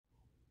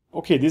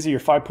Okay, these are your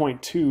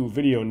 5.2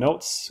 video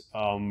notes.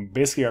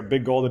 Basically, our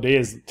big goal today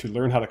is to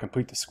learn how to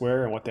complete the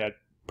square and what that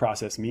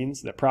process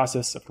means. The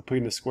process of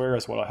completing the square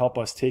is what will help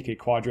us take a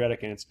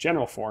quadratic in its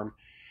general form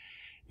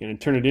and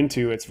turn it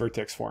into its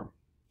vertex form.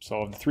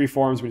 So of the three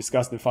forms we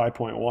discussed in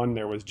 5.1,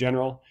 there was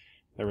general,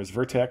 there was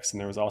vertex, and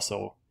there was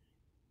also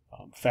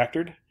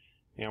factored.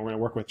 And we're going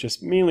to work with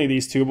just mainly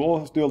these two, but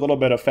we'll do a little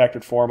bit of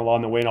factored form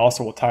along the way, and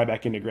also we'll tie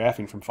back into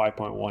graphing from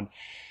 5.1.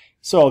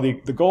 So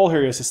the goal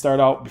here is to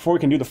start out, before we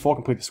can do the full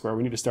complete the square,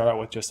 we need to start out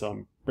with just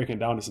breaking it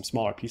down to some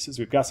smaller pieces.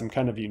 We've got some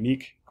kind of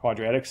unique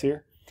quadratics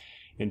here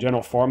in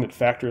general form that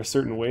factor a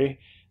certain way.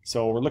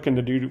 So we're looking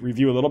to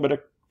review a little bit of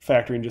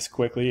factoring just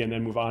quickly and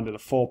then move on to the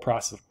full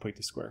process of complete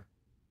the square.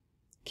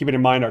 Keeping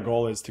in mind our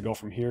goal is to go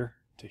from here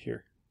to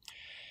here.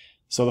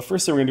 So the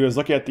first thing we're going to do is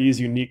look at these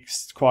unique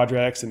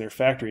quadratics and their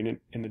factoring.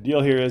 And the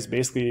deal here is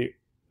basically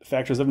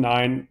factors of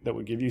 9 that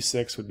would give you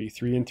 6 would be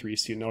 3 and 3.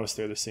 So you notice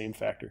they're the same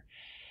factor.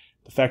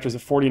 The factors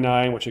of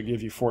 49, which would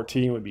give you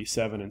 14, would be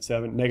 7 and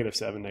 7, negative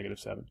 7, negative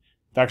 7.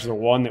 Factors of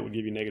 1 that would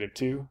give you negative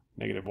 2,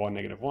 negative 1,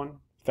 negative 1.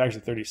 Factors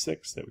of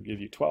 36 that would give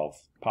you 12,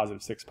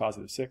 positive 6,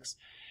 positive 6.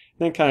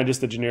 And then kind of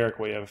just a generic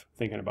way of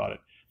thinking about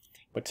it.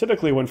 But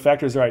typically when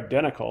factors are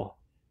identical,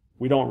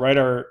 we don't write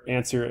our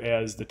answer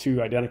as the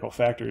two identical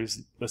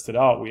factors listed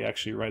out. We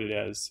actually write it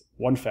as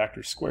one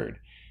factor squared.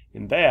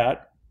 And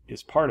that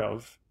is part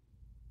of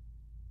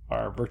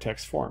our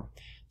vertex form.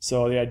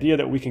 So the idea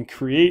that we can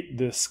create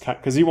this,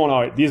 because these will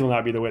not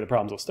be the way the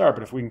problems will start,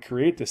 but if we can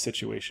create this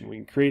situation, we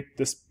can create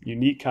this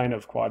unique kind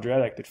of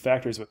quadratic that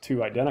factors with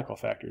two identical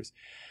factors,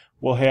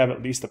 we'll have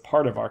at least a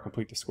part of our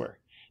complete the square.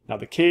 Now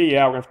the k,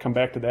 yeah, we're going to come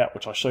back to that,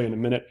 which I'll show you in a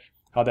minute,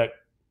 how that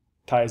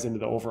ties into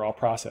the overall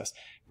process.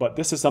 But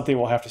this is something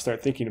we'll have to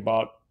start thinking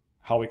about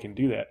how we can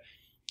do that.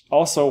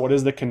 Also, what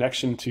is the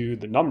connection to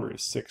the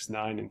numbers 6,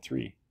 9, and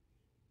 3?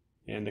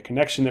 And the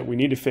connection that we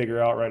need to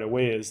figure out right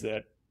away is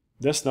that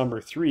this number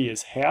 3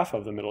 is half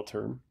of the middle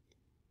term,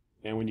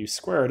 and when you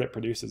square it, it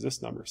produces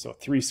this number. So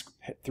 3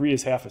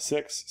 is half of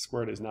 6,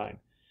 squared is 9.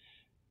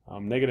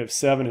 Negative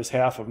 7 is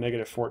half of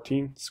negative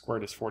 14,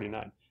 squared is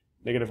 49.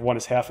 Negative 1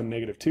 is half of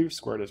negative 2,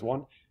 squared is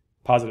 1.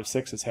 Positive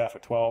 6 is half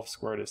of 12,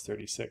 squared is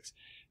 36.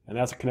 And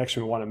that's a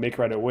connection we want to make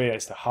right away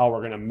as to how we're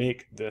going to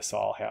make this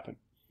all happen.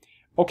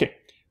 Okay,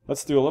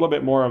 let's do a little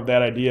bit more of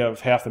that idea of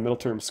half the middle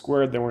term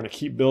squared. Then we're going to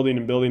keep building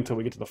and building until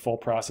we get to the full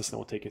process, and then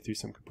we'll take you through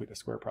some complete the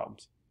square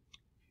problems.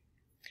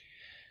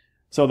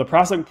 So the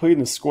process of completing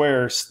the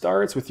square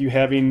starts with you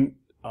having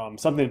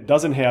something that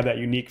doesn't have that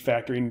unique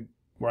factoring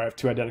where I have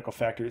two identical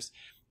factors.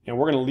 And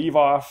we're going to leave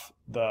off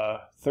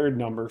the third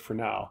number for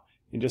now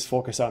and just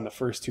focus on the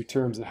first two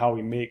terms and how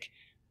we make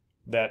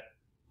that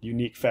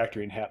unique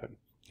factoring happen.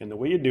 And the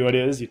way you do it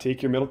is you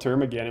take your middle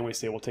term again, and we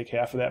say we'll take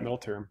half of that middle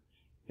term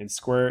and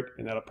square it,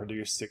 and that'll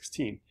produce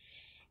 16.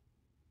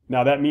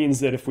 Now that means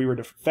that if we were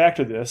to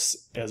factor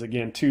this as,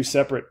 again, two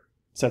separate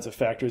sets of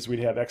factors, we'd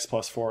have x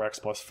plus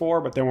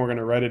 4, but then we're going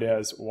to write it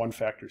as one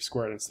factor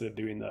squared instead of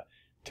doing the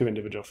two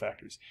individual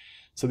factors.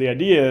 So the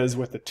idea is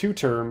with the two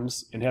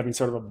terms and having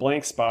sort of a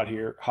blank spot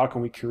here, how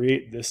can we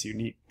create this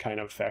unique kind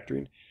of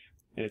factoring?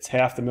 And it's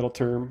half the middle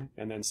term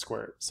and then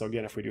square it. So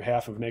again, if we do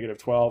half of negative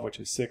 12, which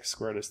is 6,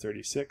 squared is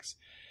 36,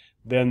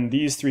 then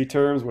these three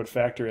terms would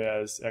factor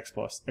as x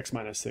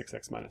minus 6,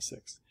 x minus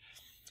 6.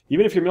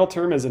 Even if your middle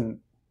term is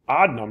an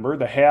odd number,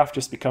 the half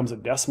just becomes a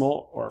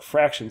decimal or a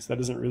fraction, so that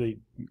doesn't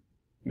really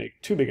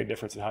make too big a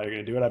difference in how you're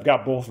going to do it. I've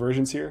got both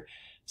versions here.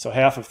 So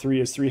half of 3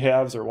 is 3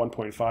 halves, or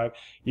 1.5.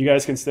 You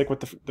guys can stick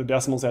with the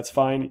decimals, that's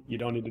fine. You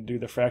don't need to do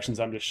the fractions.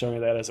 I'm just showing you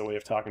that as a way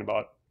of talking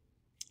about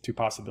two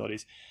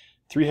possibilities.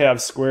 3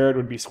 halves squared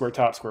would be square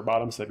top, square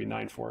bottom, so that'd be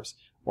 9/4.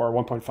 Or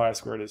 1.5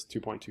 squared is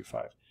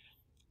 2.25.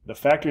 The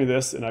factoring of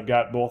this, and I've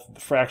got both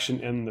the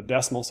fraction and the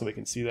decimal so we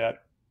can see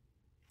that.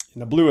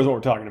 And the blue is what we're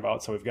talking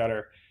about. So we've got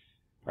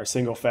our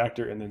single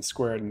factor and then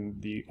squared,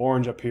 and the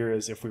orange up here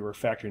is if we were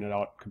factoring it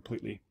out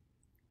completely.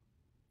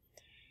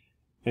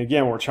 And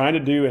again, what we're trying to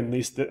do, at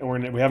least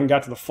we haven't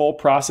got to the full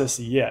process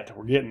yet.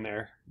 We're getting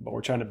there, but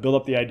we're trying to build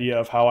up the idea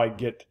of how I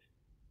get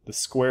the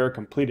square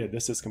completed.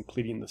 This is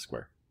completing the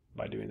square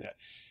by doing that.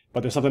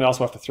 But there's something else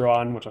we'll have to throw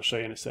on, which I'll show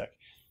you in a sec.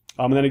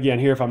 And then again,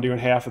 here if I'm doing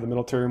half of the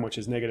middle term, which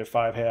is negative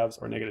 5 halves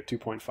or negative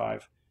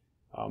 2.5,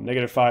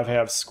 negative 5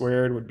 halves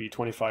squared would be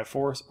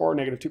 25/4, or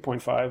negative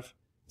 2.5,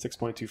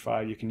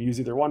 6.25. You can use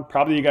either one.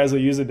 Probably you guys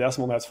will use a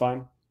decimal, that's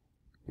fine,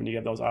 when you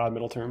get those odd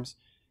middle terms.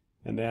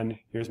 And then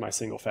here's my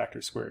single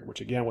factor squared,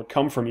 which again would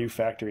come from you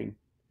factoring.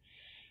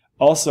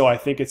 Also, I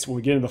think when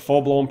we get into the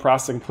full-blown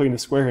process of completing the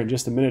square in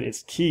just a minute,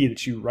 it's key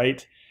that you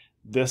write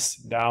this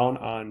down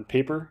on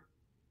paper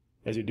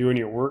as you're doing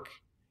your work,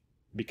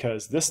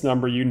 because this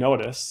number, you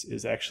notice,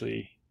 is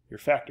actually your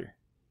factor.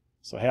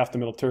 So half the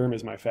middle term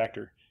is my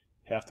factor,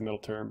 half the middle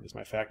term is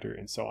my factor,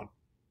 and so on.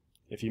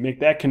 If you make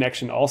that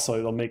connection also,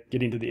 it'll make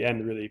getting to the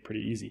end really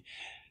pretty easy.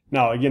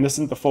 Now, again, this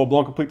isn't the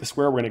full-blown complete the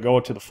square. We're going to go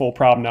to the full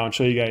problem now and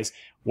show you guys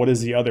what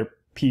is the other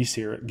piece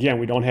here. Again,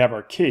 we don't have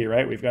our k,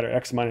 right? We've got our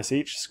x minus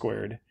h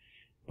squared,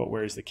 but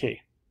where's the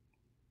k?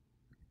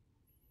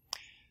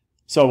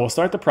 So we'll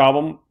start the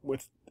problem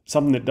with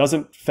something that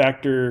doesn't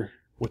factor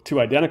with two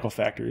identical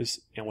factors,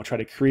 and we'll try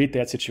to create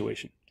that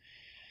situation.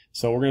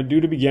 So what we're going to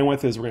do to begin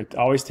with is we're going to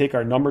always take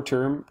our number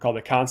term called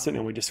a constant,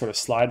 and we just sort of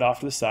slide it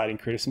off to the side and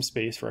create some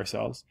space for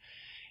ourselves.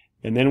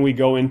 And then we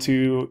go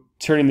into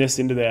turning this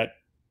into that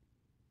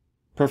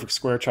perfect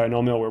square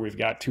trinomial where we've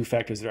got two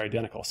factors that are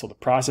identical. So the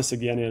process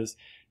again is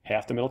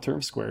half the middle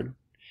term squared.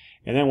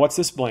 And then what's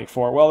this blank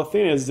for? Well, the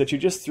thing is that you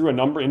just threw a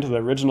number into the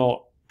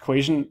original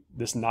equation,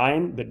 this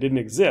 9, that didn't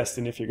exist.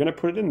 And if you're going to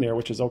put it in there,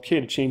 which is okay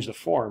to change the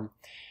form,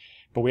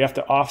 but we have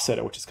to offset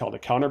it, which is called a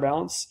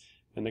counterbalance.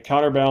 And the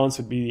counterbalance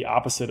would be the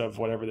opposite of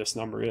whatever this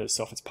number is.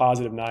 So if it's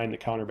positive 9, the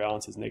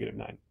counterbalance is negative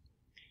 9.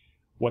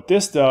 What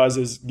this does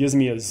is gives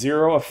me a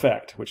 0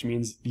 effect, which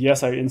means,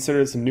 yes, I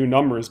inserted some new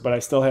numbers, but I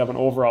still have an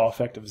overall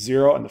effect of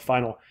 0. And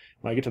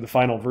when I get to the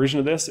final version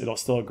of this, it'll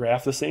still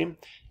graph the same.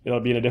 It'll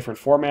be in a different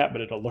format,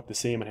 but it'll look the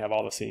same and have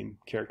all the same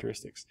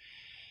characteristics.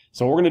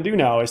 So what we're going to do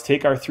now is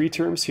take our 3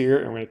 terms here,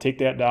 and we're going to take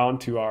that down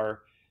to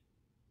our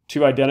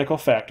 2 identical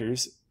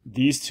factors.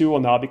 These 2 will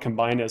now be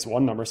combined as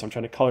one number, so I'm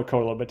trying to color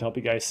code a little bit to help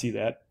you guys see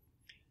that.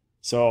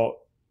 So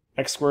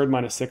x squared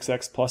minus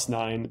 6x plus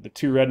 9, the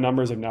 2 red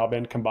numbers have now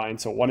been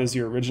combined. So one is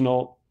your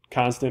original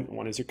constant,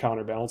 one is your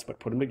counterbalance, but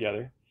put them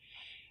together.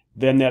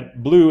 Then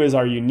that blue is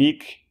our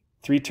unique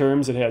 3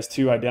 terms. It has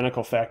 2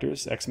 identical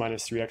factors, x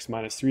minus 3, x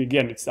minus 3.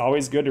 Again, it's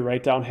always good to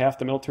write down half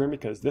the middle term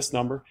because this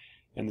number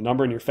and the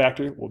number in your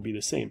factor will be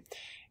the same.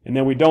 And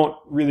then we don't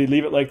really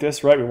leave it like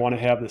this, right? We want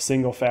to have the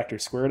single factor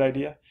squared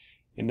idea.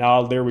 And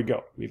now there we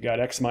go. We've got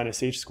x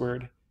minus h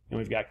squared, and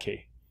we've got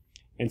k.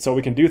 And so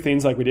we can do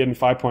things like we did in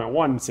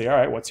 5.1 and say, all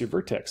right, what's your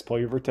vertex? Pull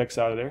your vertex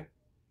out of there.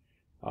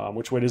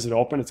 Which way does it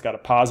open? It's got a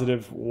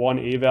positive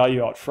 1a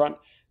value out front,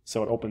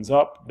 so it opens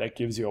up. That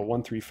gives you a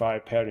 1, 3,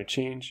 5 pattern of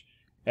change.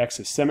 X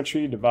is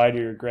symmetry. Divide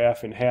your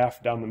graph in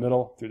half down the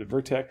middle through the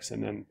vertex,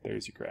 and then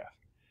there's your graph.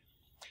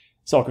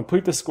 So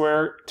complete the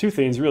square, 2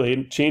 things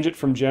really. Change it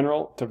from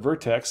general to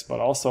vertex,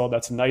 but also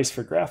that's nice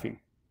for graphing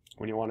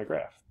when you want to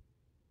graph.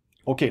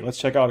 Okay, let's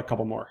check out a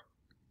couple more.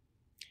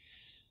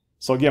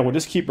 So again, we'll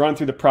just keep running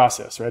through the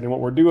process, right? And what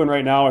we're doing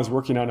right now is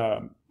working on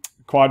a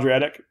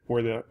quadratic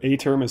where the a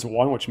term is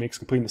 1, which makes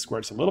completing the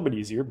square just a little bit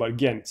easier. But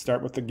again,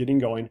 start with the getting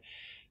going.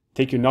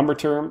 Take your number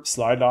term,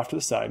 slide it off to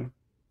the side,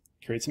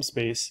 create some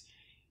space.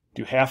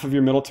 Do half of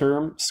your middle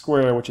term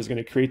square, which is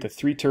going to create the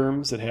 3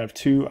 terms that have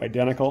 2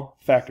 identical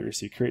factors.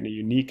 So you're creating a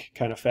unique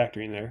kind of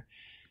factoring there.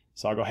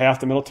 So I'll go half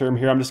the middle term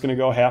here. I'm just going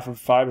to go half of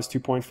 5 is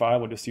 2.5.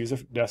 We'll just use a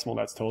decimal.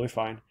 That's totally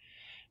fine.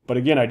 But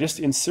again, I just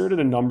inserted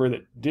a number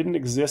that didn't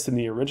exist in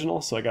the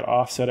original, so I got to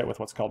offset it with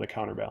what's called a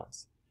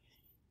counterbalance.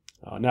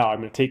 Now I'm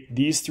going to take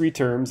these 3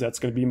 terms. That's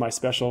going to be my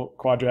special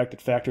quadratic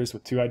factors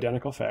with 2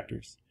 identical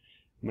factors.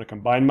 I'm going to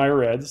combine my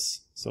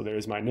reds. So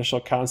there's my initial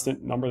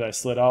constant number that I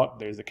slid out.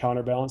 There's the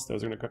counterbalance.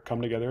 Those are going to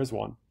come together as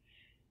 1.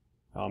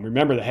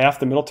 Remember, the half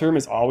the middle term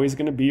is always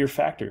going to be your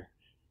factor.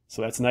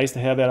 So that's nice to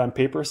have that on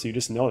paper, so you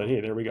just know that, hey,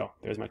 there we go.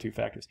 There's my 2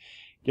 factors.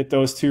 Get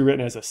those 2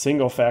 written as a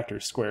single factor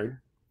squared.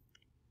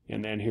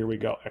 And then here we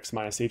go, x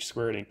minus h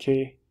squared and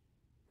k.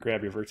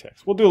 Grab your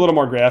vertex. We'll do a little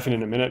more graphing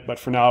in a minute, but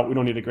for now, we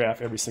don't need to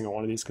graph every single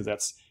one of these because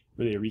that's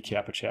really a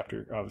recap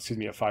of of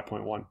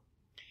 5.1.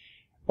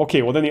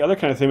 Okay, well then the other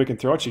kind of thing we can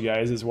throw at you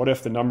guys is what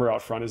if the number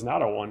out front is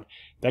not a 1?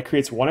 That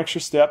creates one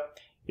extra step.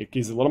 It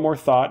gives a little more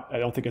thought. I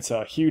don't think it's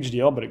a huge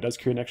deal, but it does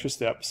create an extra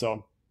step.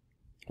 So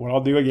what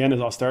I'll do again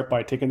is I'll start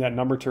by taking that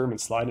number term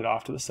and sliding it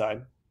off to the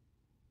side.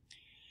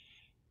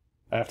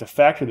 I have to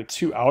factor the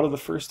 2 out of the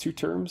first 2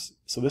 terms.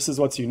 So this is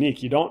what's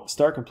unique. You don't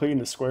start completing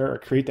the square or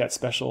create that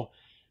special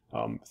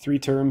 3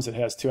 terms that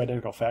has 2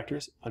 identical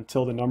factors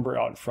until the number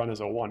out in front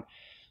is a 1.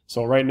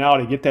 So right now,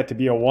 to get that to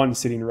be a 1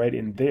 sitting right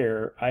in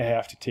there, I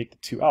have to take the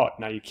 2 out.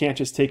 Now you can't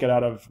just take it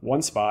out of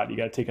one spot. You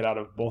got to take it out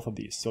of both of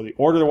these. So the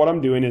order of what I'm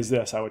doing is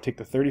this. I would take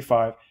the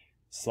 35,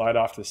 slide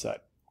off to the side.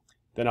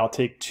 Then I'll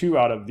take 2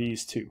 out of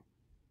these 2.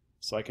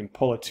 So I can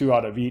pull a 2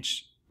 out of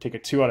each. Take a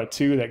 2 out of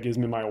 2, that gives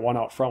me my 1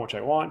 out front, which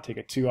I want. Take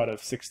a 2 out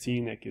of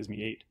 16, that gives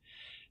me 8.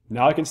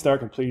 Now I can start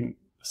completing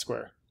the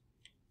square.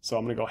 So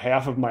I'm going to go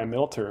half of my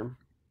middle term,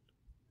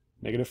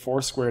 negative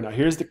 4 squared. Now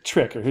here's the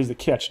trick, or here's the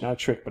catch, not a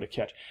trick, but a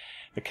catch.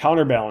 The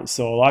counterbalance.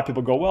 So a lot of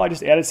people go, well, I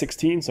just added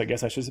 16, so I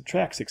guess I should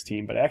subtract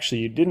 16. But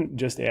actually, you didn't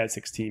just add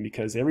 16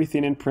 because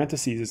everything in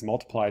parentheses is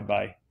multiplied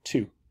by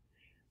 2.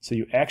 So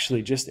you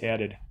actually just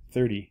added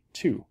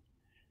 32.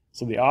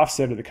 So the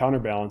offset of the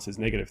counterbalance is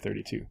negative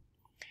 32.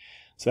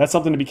 So that's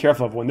something to be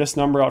careful of. When this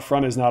number out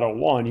front is not a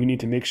 1, you need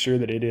to make sure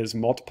that it is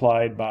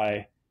multiplied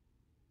by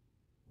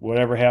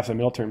whatever half the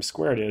middle term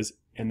squared is,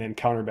 and then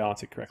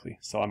counterbalance it correctly.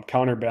 So I'm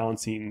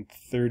counterbalancing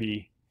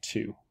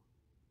 32.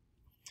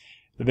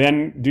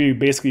 Then do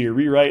basically your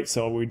rewrite.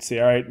 So we'd say,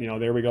 all right,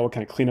 there we go. We'll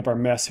kind of clean up our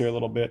mess here a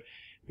little bit.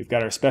 We've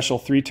got our special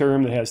 3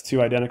 term that has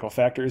 2 identical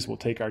factors. We'll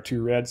take our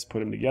 2 reds, put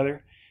them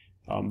together.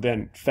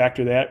 Then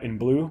factor that in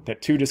blue.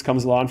 That 2 just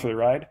comes along for the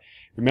ride.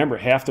 Remember,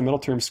 half the middle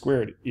term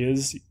squared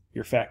is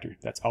your factor.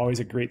 That's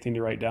always a great thing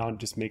to write down. It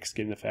just makes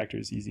getting the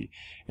factors easy.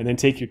 And then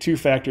take your 2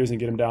 factors and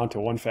get them down to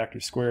 1 factor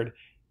squared.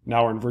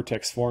 Now we're in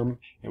vertex form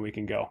and we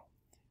can go.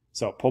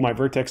 So pull my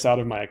vertex out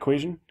of my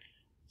equation.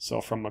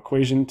 So from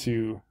equation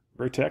to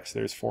vertex,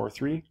 there's 4,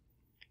 3.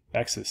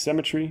 X is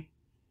symmetry.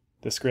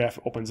 This graph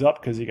opens up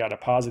because you got a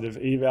positive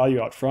A value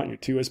out front. Your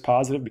 2 is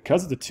positive.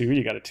 Because of the 2,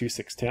 you got a 2,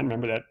 6, 10.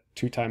 Remember that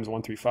 2 times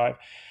 1, 3, 5.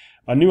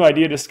 A new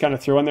idea just kind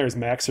of throw in there is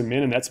max or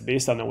min, and that's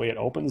based on the way it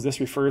opens. This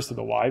refers to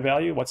the Y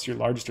value. What's your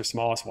largest or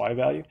smallest Y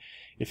value?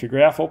 If your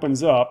graph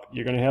opens up,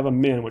 you're going to have a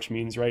min, which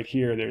means right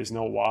here there's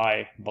no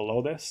Y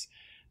below this.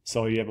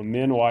 So you have a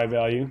min Y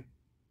value,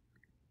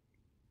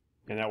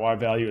 and that Y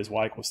value is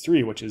Y equals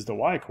 3, which is the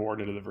Y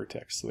coordinate of the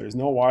vertex. So there's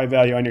no Y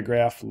value on your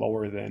graph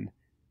lower than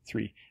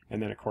 3.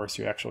 And then, of course,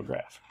 your actual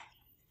graph.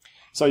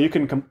 So you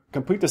can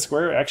complete the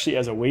square actually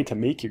as a way to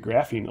make your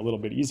graphing a little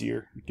bit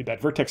easier.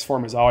 That vertex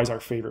form is always our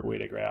favorite way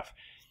to graph.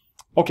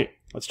 Okay,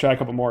 let's try a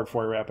couple more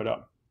before we wrap it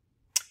up.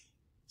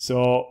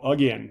 So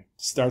again,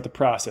 start the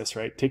process,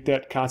 right? Take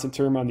that constant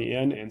term on the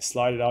end and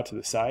slide it out to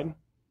the side.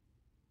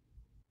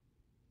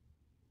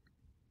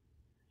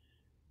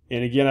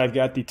 And again, I've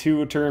got the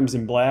 2 terms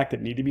in black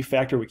that need to be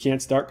factored. We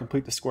can't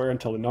complete the square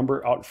until the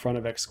number out in front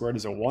of x squared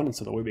is a 1. And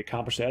so the way we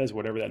accomplish that is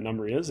whatever that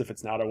number is. If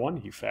it's not a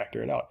 1, you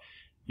factor it out.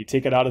 You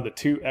take it out of the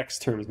 2x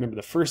terms. Remember,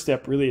 the first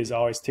step really is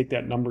always take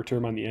that number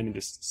term on the end and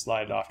just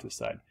slide it off to the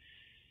side.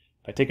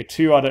 If I take a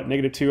 2 out of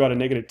negative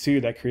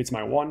 2, that creates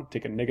my 1.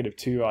 Take a negative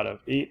 2 out of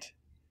 8,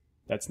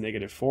 that's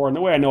negative 4. And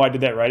the way I know I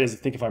did that right is I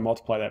think if I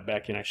multiply that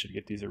back in, I should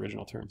get these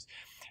original terms.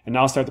 And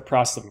now I'll start the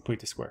process of complete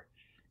the square.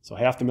 So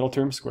half the middle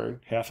term squared,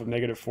 half of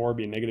negative 4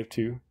 being negative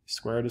 2,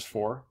 squared is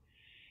 4.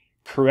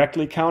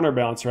 Correctly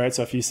counterbalance, right?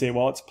 So if you say,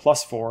 well, it's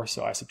plus 4,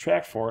 so I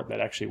subtract 4,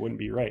 that actually wouldn't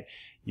be right.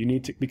 You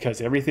need to,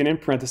 because everything in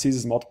parentheses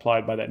is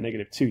multiplied by that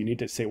negative 2, you need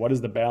to say, what is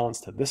the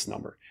balance to this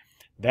number?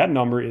 That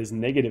number is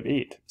negative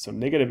 8. So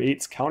negative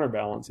 8's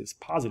counterbalance is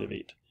positive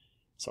 8.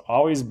 So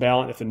always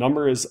balance, if the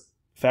number is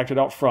factored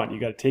out front, you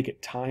got to take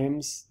it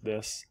times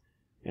this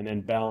and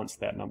then balance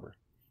that number.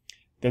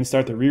 Then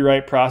start the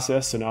rewrite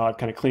process. So now I've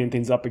kind of cleaned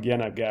things up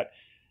again. I've got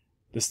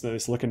this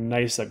looking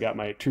nice. I've got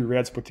my 2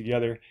 reds put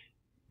together.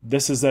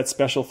 This is that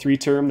special 3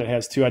 term that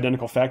has 2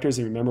 identical factors.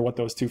 And remember what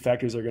those 2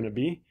 factors are going to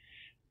be?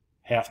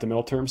 Half the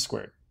middle term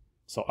squared.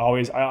 So I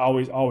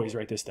always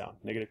write this down.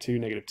 Negative 2,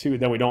 negative 2.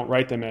 Then we don't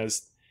write them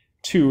as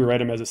 2. We write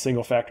them as a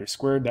single factor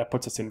squared. That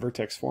puts us in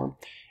vertex form.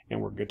 And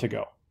we're good to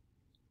go.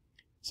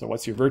 So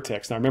what's your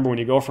vertex? Now remember, when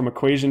you go from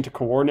equation to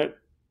coordinate,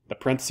 the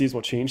parentheses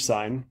will change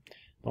sign.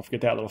 Don't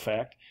forget that little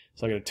fact.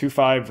 So I got a 2,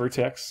 5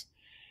 vertex.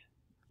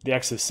 The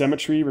x is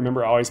symmetry.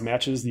 Remember, always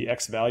matches the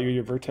x value of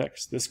your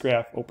vertex. This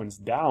graph opens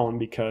down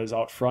because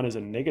out front is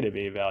a negative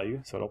a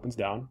value, so it opens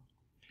down.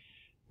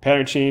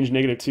 Pattern change,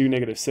 negative 2,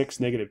 negative 6,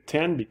 negative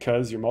 10,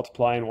 because you're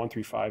multiplying 1,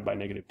 3, 5 by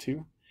negative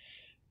 2.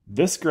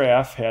 This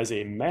graph has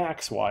a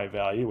max y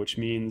value, which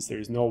means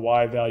there's no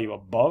y value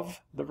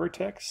above the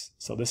vertex.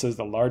 So this is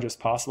the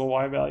largest possible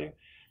y value,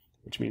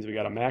 which means we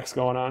got a max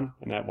going on,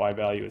 and that y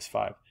value is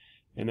 5.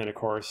 And then, of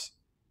course,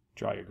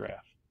 draw your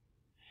graph.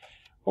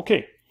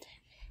 Okay,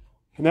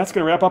 and that's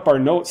going to wrap up our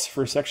notes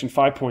for section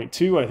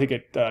 5.2. I think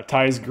it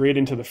ties great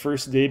into the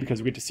first day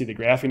because we get to see the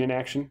graphing in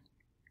action.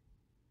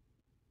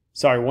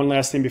 Sorry, one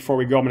last thing before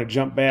we go. I'm going to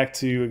jump back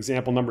to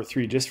example number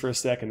 3 just for a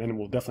sec, and then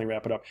we'll definitely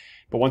wrap it up.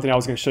 But one thing I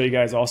was going to show you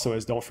guys also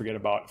is don't forget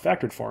about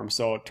factored form.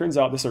 So it turns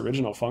out this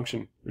original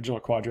function, original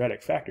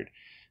quadratic, factored.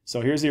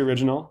 So here's the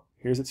original,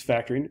 here's its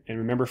factoring, and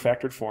remember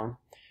factored form.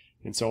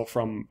 And so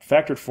from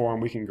factored form,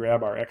 we can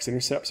grab our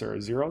x-intercepts or our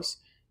zeros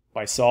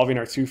by solving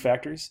our 2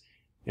 factors.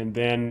 And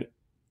then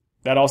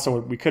that also,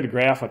 we could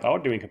graph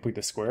without doing complete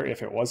the square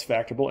if it was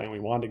factorable and we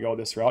wanted to go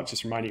this route.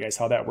 Just remind you guys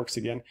how that works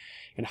again.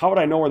 And how would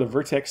I know where the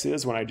vertex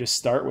is when I just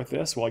start with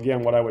this? Well,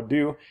 again, what I would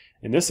do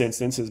in this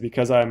instance is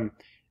because I'm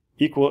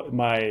equal,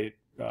 my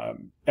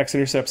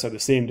x-intercepts are the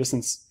same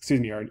distance,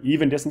 are an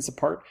even distance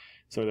apart.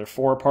 So they're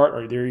 4 apart,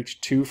 or they're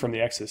each 2 from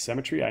the axis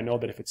symmetry. I know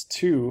that if it's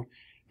 2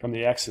 from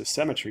the axis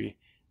symmetry,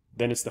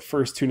 then it's the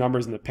first 2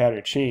 numbers in the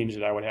pattern change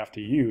that I would have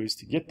to use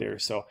to get there.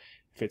 So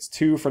if it's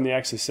 2 from the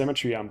axis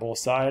symmetry on both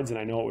sides, and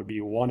I know it would be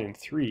 1 and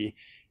 3,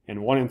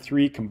 and 1 and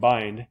 3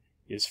 combined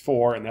is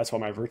 4, and that's why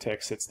my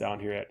vertex sits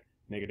down here at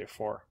negative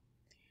 4.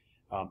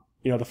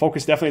 The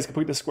focus definitely is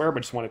complete the square,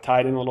 but just want to tie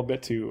it in a little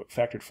bit to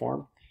factored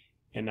form.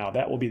 And now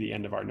that will be the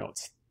end of our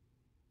notes.